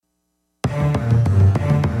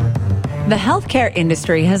The healthcare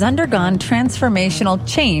industry has undergone transformational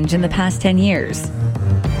change in the past 10 years,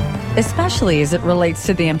 especially as it relates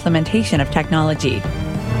to the implementation of technology.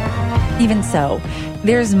 Even so,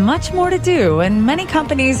 there's much more to do, and many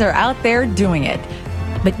companies are out there doing it,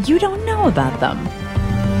 but you don't know about them.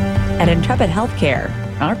 At Intrepid Healthcare,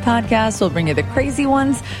 our podcast will bring you the crazy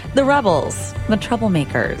ones, the rebels, the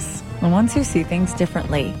troublemakers, the ones who see things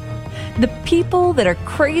differently. The people that are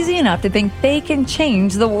crazy enough to think they can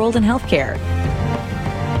change the world in healthcare.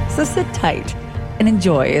 So sit tight and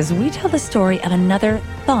enjoy as we tell the story of another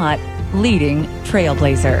thought-leading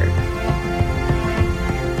trailblazer.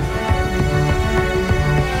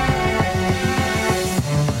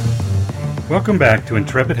 Welcome back to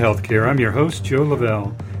Intrepid Healthcare. I'm your host, Joe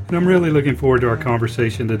Lavelle, and I'm really looking forward to our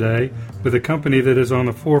conversation today with a company that is on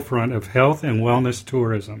the forefront of health and wellness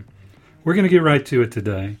tourism. We're going to get right to it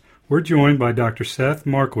today. We're joined by Dr. Seth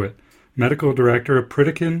Marquardt, Medical Director of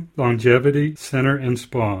Pritikin Longevity Center and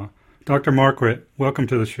Spa. Dr. Marquardt, welcome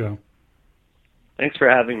to the show. Thanks for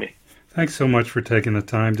having me. Thanks so much for taking the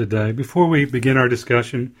time today. Before we begin our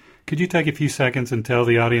discussion, could you take a few seconds and tell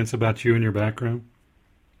the audience about you and your background?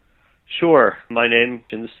 Sure. My name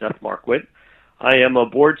is Seth Marquardt. I am a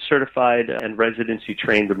board-certified and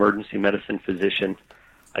residency-trained emergency medicine physician.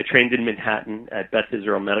 I trained in Manhattan at Beth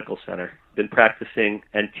Israel Medical Center. Been practicing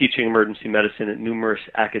and teaching emergency medicine at numerous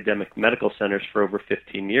academic medical centers for over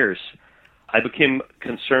 15 years. I became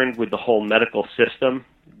concerned with the whole medical system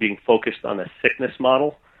being focused on a sickness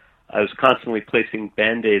model. I was constantly placing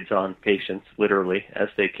Band-Aids on patients, literally, as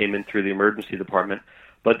they came in through the emergency department.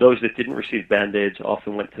 But those that didn't receive Band-Aids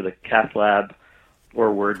often went to the cath lab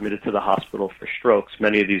or were admitted to the hospital for strokes.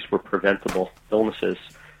 Many of these were preventable illnesses.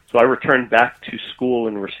 So I returned back to school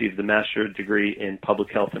and received a master's degree in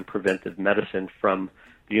public health and preventive medicine from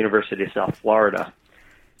the University of South Florida.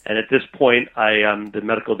 And at this point, I am the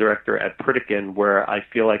medical director at Pritikin, where I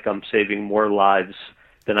feel like I'm saving more lives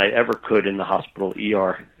than I ever could in the hospital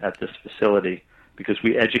ER at this facility, because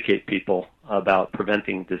we educate people about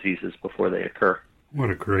preventing diseases before they occur. What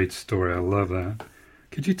a great story. I love that.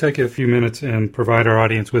 Could you take a few minutes and provide our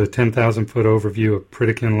audience with a 10,000-foot overview of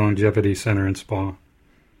Pritikin Longevity Center and Spa?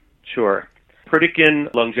 Sure.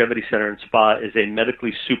 Pritikin Longevity Center and Spa is a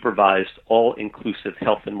medically supervised, all-inclusive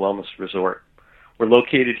health and wellness resort. We're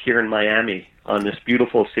located here in Miami on this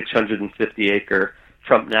beautiful 650-acre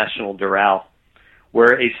Trump National Doral.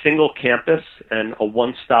 We're a single campus and a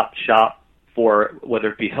one-stop shop for whether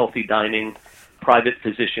it be healthy dining, private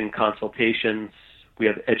physician consultations. We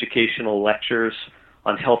have educational lectures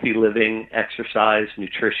on healthy living, exercise,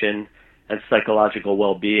 nutrition, and psychological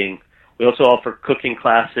well-being. We also offer cooking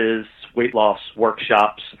classes, weight loss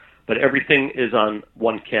workshops, but everything is on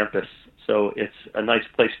one campus. So it's a nice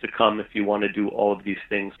place to come if you want to do all of these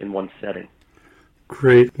things in one setting.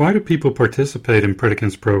 Great. Why do people participate in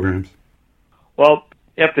Pritikin's programs? Well,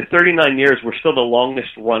 after 39 years, we're still the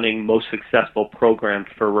longest-running, most successful program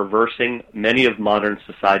for reversing many of modern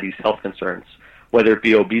society's health concerns, whether it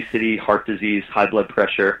be obesity, heart disease, high blood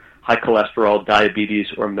pressure, high cholesterol, diabetes,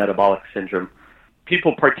 or metabolic syndrome.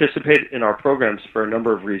 People participate in our programs for a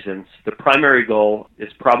number of reasons. The primary goal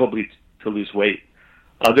is probably to lose weight.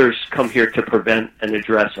 Others come here to prevent and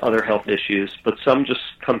address other health issues, but some just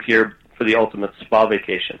come here for the ultimate spa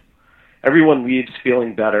vacation. Everyone leaves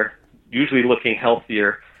feeling better, usually looking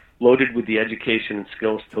healthier, loaded with the education and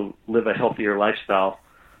skills to live a healthier lifestyle.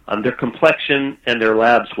 Their complexion and their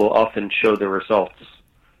labs will often show the results.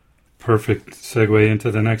 Perfect segue into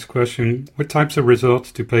the next question. What types of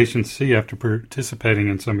results do patients see after participating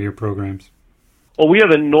in some of your programs? Well, we have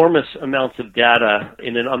enormous amounts of data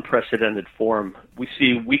in an unprecedented form. We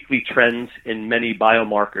see weekly trends in many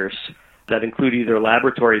biomarkers that include either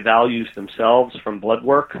laboratory values themselves from blood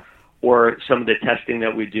work or some of the testing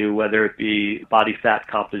that we do, whether it be body fat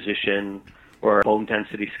composition or bone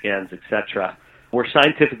density scans, etc. We're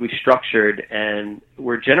scientifically structured, and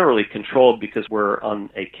we're generally controlled because we're on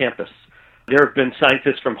a campus. There have been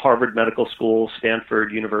scientists from Harvard Medical School,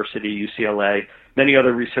 Stanford University, UCLA, many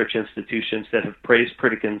other research institutions that have praised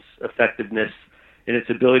Pritikin's effectiveness in its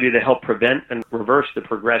ability to help prevent and reverse the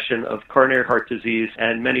progression of coronary heart disease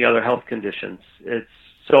and many other health conditions. It's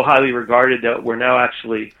so highly regarded that we're now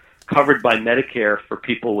actually covered by Medicare for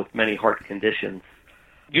people with many heart conditions.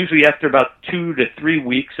 Usually after about 2 to 3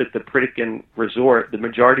 weeks at the Pritikin Resort, the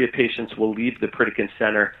majority of patients will leave the Pritikin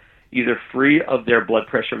Center either free of their blood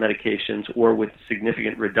pressure medications or with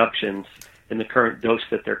significant reductions in the current dose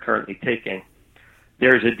that they're currently taking.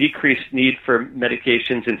 There is a decreased need for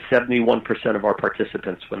medications in 71% of our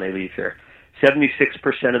participants when they leave here.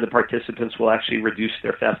 76% of the participants will actually reduce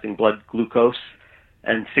their fasting blood glucose.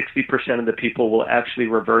 and 60% of the people will actually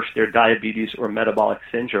reverse their diabetes or metabolic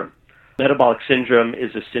syndrome. Metabolic syndrome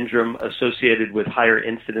is a syndrome associated with higher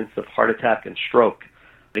incidence of heart attack and stroke.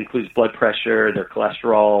 It includes blood pressure, their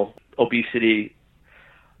cholesterol, obesity.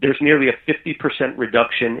 There's nearly a 50%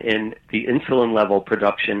 reduction in the insulin level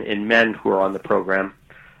production in men who are on the program.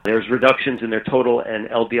 There's reductions in their total and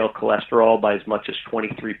LDL cholesterol by as much as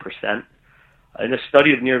 23%. In a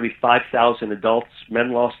study of nearly 5,000 adults,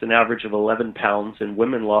 men lost an average of 11 pounds and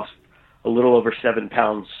women lost a little over 7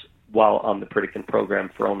 pounds while on the Pritikin program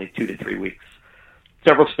for only 2 to 3 weeks.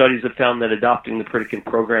 Several studies have found that adopting the Pritikin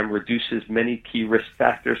program reduces many key risk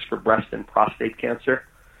factors for breast and prostate cancer.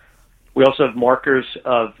 We also have markers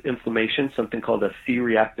of inflammation, something called a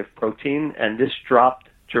C-reactive protein, and this dropped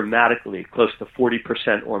dramatically, close to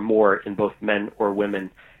 40% or more in both men or women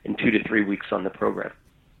in 2 to 3 weeks on the program.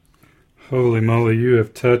 Holy moly, you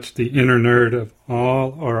have touched the inner nerd of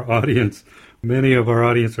all our audience. Many of our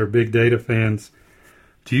audience are big data fans.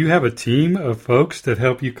 Do you have a team of folks that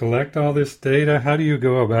help you collect all this data? How do you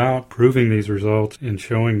go about proving these results and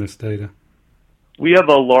showing this data? We have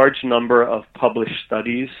a large number of published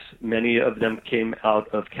studies. Many of them came out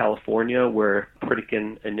of California, where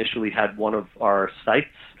Pritikin initially had one of our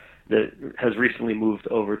sites that has recently moved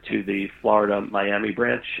over to the Florida Miami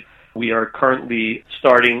branch. We are currently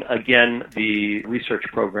starting again the research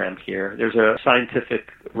program here. There's a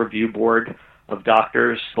scientific review board of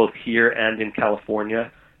doctors, both here and in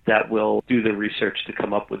California, that will do the research to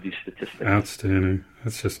come up with these statistics. Outstanding.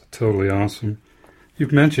 That's just totally awesome.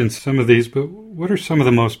 You've mentioned some of these, but what are some of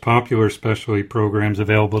the most popular specialty programs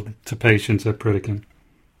available to patients at Pritikin?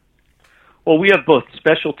 Well, we have both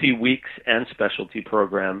specialty weeks and specialty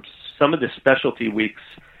programs. Some of the specialty weeks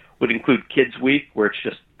would include Kids Week, where it's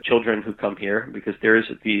just children who come here because there is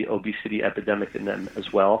the obesity epidemic in them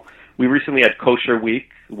as well. We recently had Kosher Week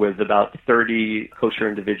with about 30 kosher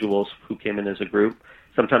individuals who came in as a group.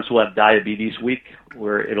 Sometimes we'll have Diabetes Week,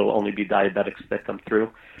 where it'll only be diabetics that come through.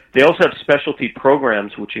 They also have specialty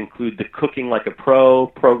programs, which include the Cooking Like a Pro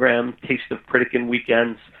program, Taste of Pritikin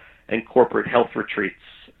weekends, and corporate health retreats.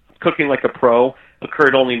 Cooking Like a Pro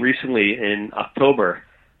occurred only recently in October,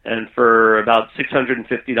 and for about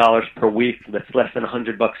 $650 per week, that's less than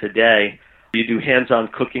 $100 a day, you do hands-on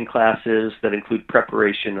cooking classes that include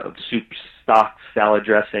preparation of soups, stocks, salad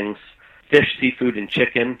dressings, fish, seafood, and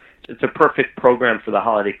chicken. It's a perfect program for the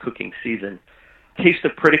holiday cooking season. Taste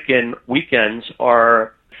of Pritikin weekends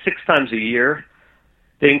are 6 times a year.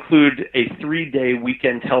 They include a 3-day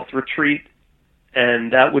weekend health retreat,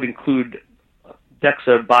 and that would include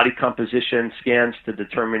DEXA body composition scans to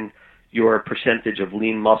determine your percentage of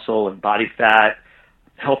lean muscle and body fat,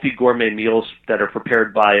 healthy gourmet meals that are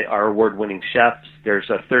prepared by our award-winning chefs. There's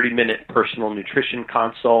a 30-minute personal nutrition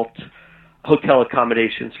consult, hotel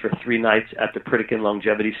accommodations for 3 nights at the Pritikin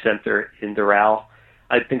Longevity Center in Doral.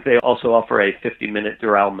 I think they also offer a 50-minute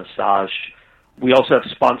Doral massage. We also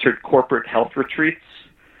have sponsored corporate health retreats.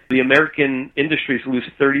 The American industries lose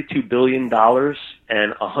 $32 billion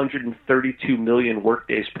and 132 million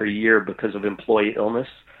workdays per year because of employee illness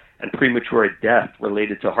and premature death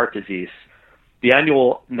related to heart disease. The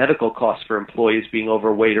annual medical costs for employees being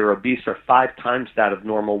overweight or obese are 5 times that of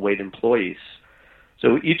normal weight employees.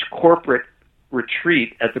 So each corporate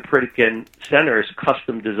retreat at the Pritikin Center is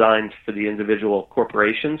custom designed for the individual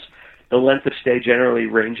corporations. The length of stay generally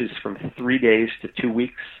ranges from 3 days to 2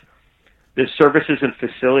 weeks. The services and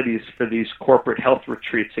facilities for these corporate health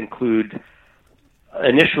retreats include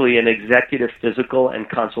initially an executive physical and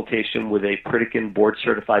consultation with a Pritikin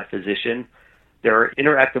board-certified physician. There are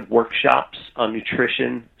interactive workshops on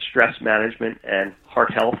nutrition, stress management, and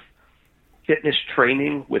heart health, fitness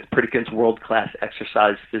training with Pritikin's world-class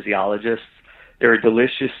exercise physiologists. There are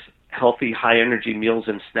delicious, healthy, high-energy meals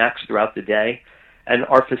and snacks throughout the day. And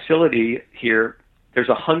our facility here, there's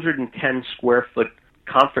a 110-square-foot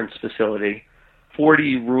conference facility,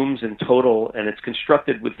 40 rooms in total, and it's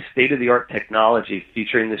constructed with state-of-the-art technology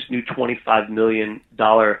featuring this new $25 million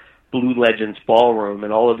Blue Legends ballroom,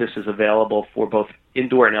 and all of this is available for both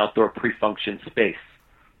indoor and outdoor pre-function space.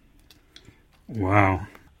 Wow.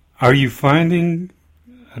 Are you finding,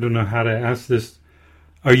 I don't know how to ask this,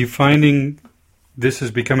 are you finding this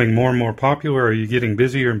is becoming more and more popular? Are you getting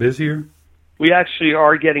busier and busier? We actually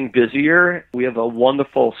are getting busier. We have a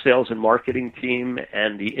wonderful sales and marketing team,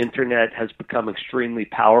 and the internet has become extremely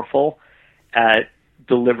powerful at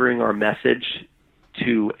delivering our message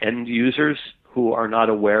to end users who are not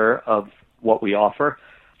aware of what we offer.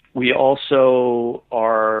 We also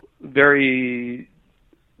are very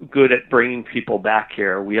good at bringing people back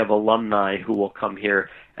here. We have alumni who will come here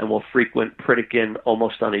and will frequent Pritikin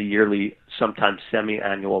almost on a yearly, sometimes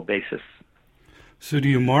semi-annual basis. So do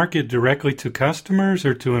you market directly to customers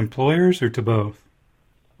or to employers or to both?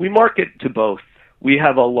 We market to both. We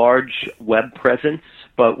have a large web presence,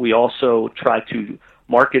 but we also try to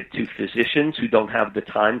market to physicians who don't have the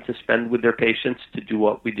time to spend with their patients to do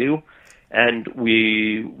what we do. And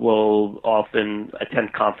we will often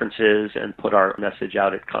attend conferences and put our message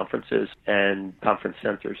out at conferences and conference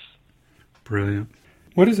centers. Brilliant.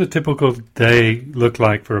 What does a typical day look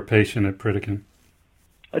like for a patient at Pritikin?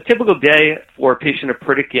 A typical day for a patient at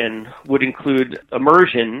Pritikin would include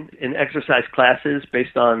immersion in exercise classes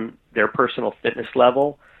based on their personal fitness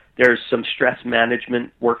level. There's some stress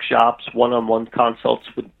management workshops, one-on-one consults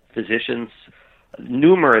with physicians,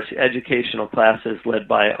 numerous educational classes led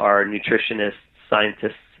by our nutritionists,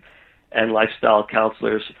 scientists, and lifestyle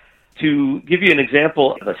counselors. To give you an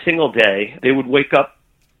example of a single day, they would wake up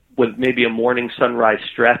with maybe a morning sunrise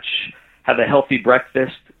stretch, have a healthy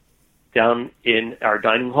breakfast down in our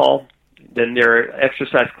dining hall. Then their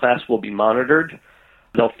exercise class will be monitored.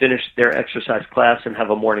 They'll finish their exercise class and have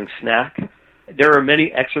a morning snack. There are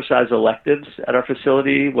many exercise electives at our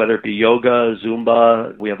facility, whether it be yoga,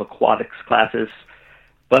 Zumba, we have aquatics classes.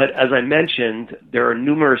 But as I mentioned, there are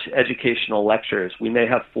numerous educational lectures. We may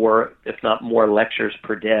have 4, if not more, lectures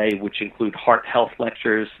per day, which include heart health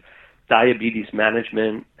lectures, diabetes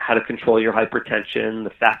management, how to control your hypertension,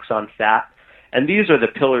 the facts on fat. And these are the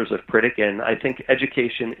pillars of Pritikin. I think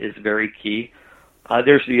education is very key.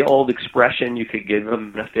 There's the old expression, you could give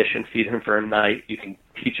him a fish and feed him for a night. You can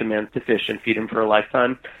teach a man to fish and feed him for a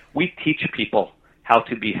lifetime. We teach people how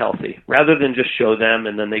to be healthy. Rather than just show them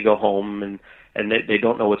and then they go home and they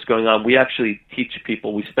don't know what's going on, we actually teach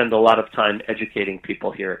people. We spend a lot of time educating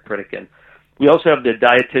people here at Pritikin. We also have the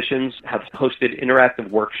dietitians have hosted interactive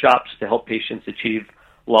workshops to help patients achieve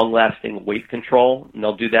long-lasting weight control, and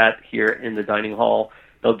they'll do that here in the dining hall.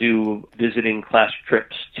 They'll do visiting class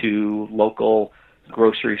trips to local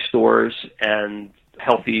grocery stores and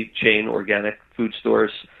healthy chain organic food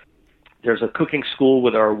stores. There's a cooking school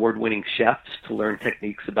with our award-winning chefs to learn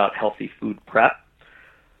techniques about healthy food prep.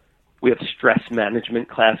 We have stress management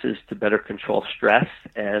classes to better control stress,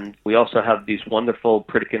 and we also have these wonderful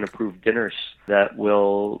Pritikin-approved dinners that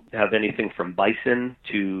will have anything from bison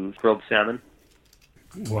to grilled salmon.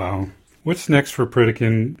 Wow. What's next for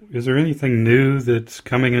Pritikin? Is there anything new that's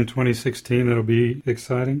coming in 2016 that'll be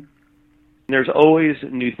exciting? There's always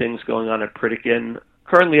new things going on at Pritikin.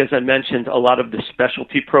 Currently, as I mentioned, a lot of the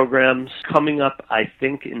specialty programs. Coming up, I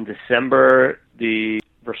think, in December, the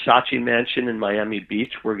Versace Mansion in Miami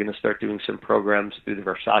Beach. We're going to start doing some programs through the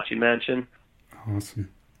Versace Mansion. Awesome.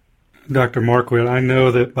 Dr. Marquardt, I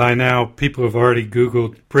know that by now people have already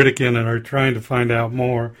Googled Pritikin and are trying to find out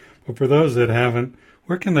more. But for those that haven't,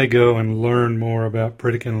 where can they go and learn more about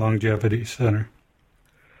Pritikin Longevity Center?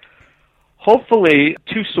 Hopefully,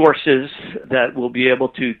 2 sources that will be able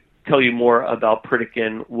to tell you more about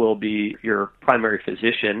Pritikin will be your primary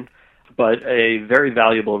physician, but a very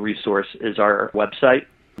valuable resource is our website.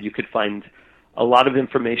 You could find a lot of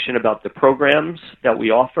information about the programs that we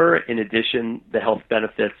offer, in addition the health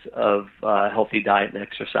benefits of healthy diet and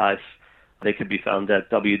exercise. They could be found at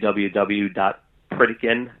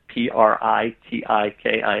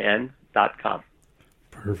www.pritikin.com.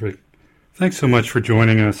 Perfect. Thanks so much for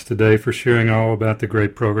joining us today, for sharing all about the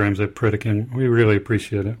great programs at Pritikin. We really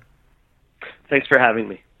appreciate it. Thanks for having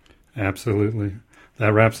me. Absolutely.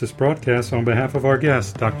 That wraps this broadcast. On behalf of our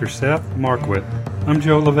guest, Dr. Seth Marquardt, I'm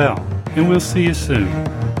Joe Lavelle, and we'll see you soon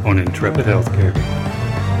on Intrepid Healthcare.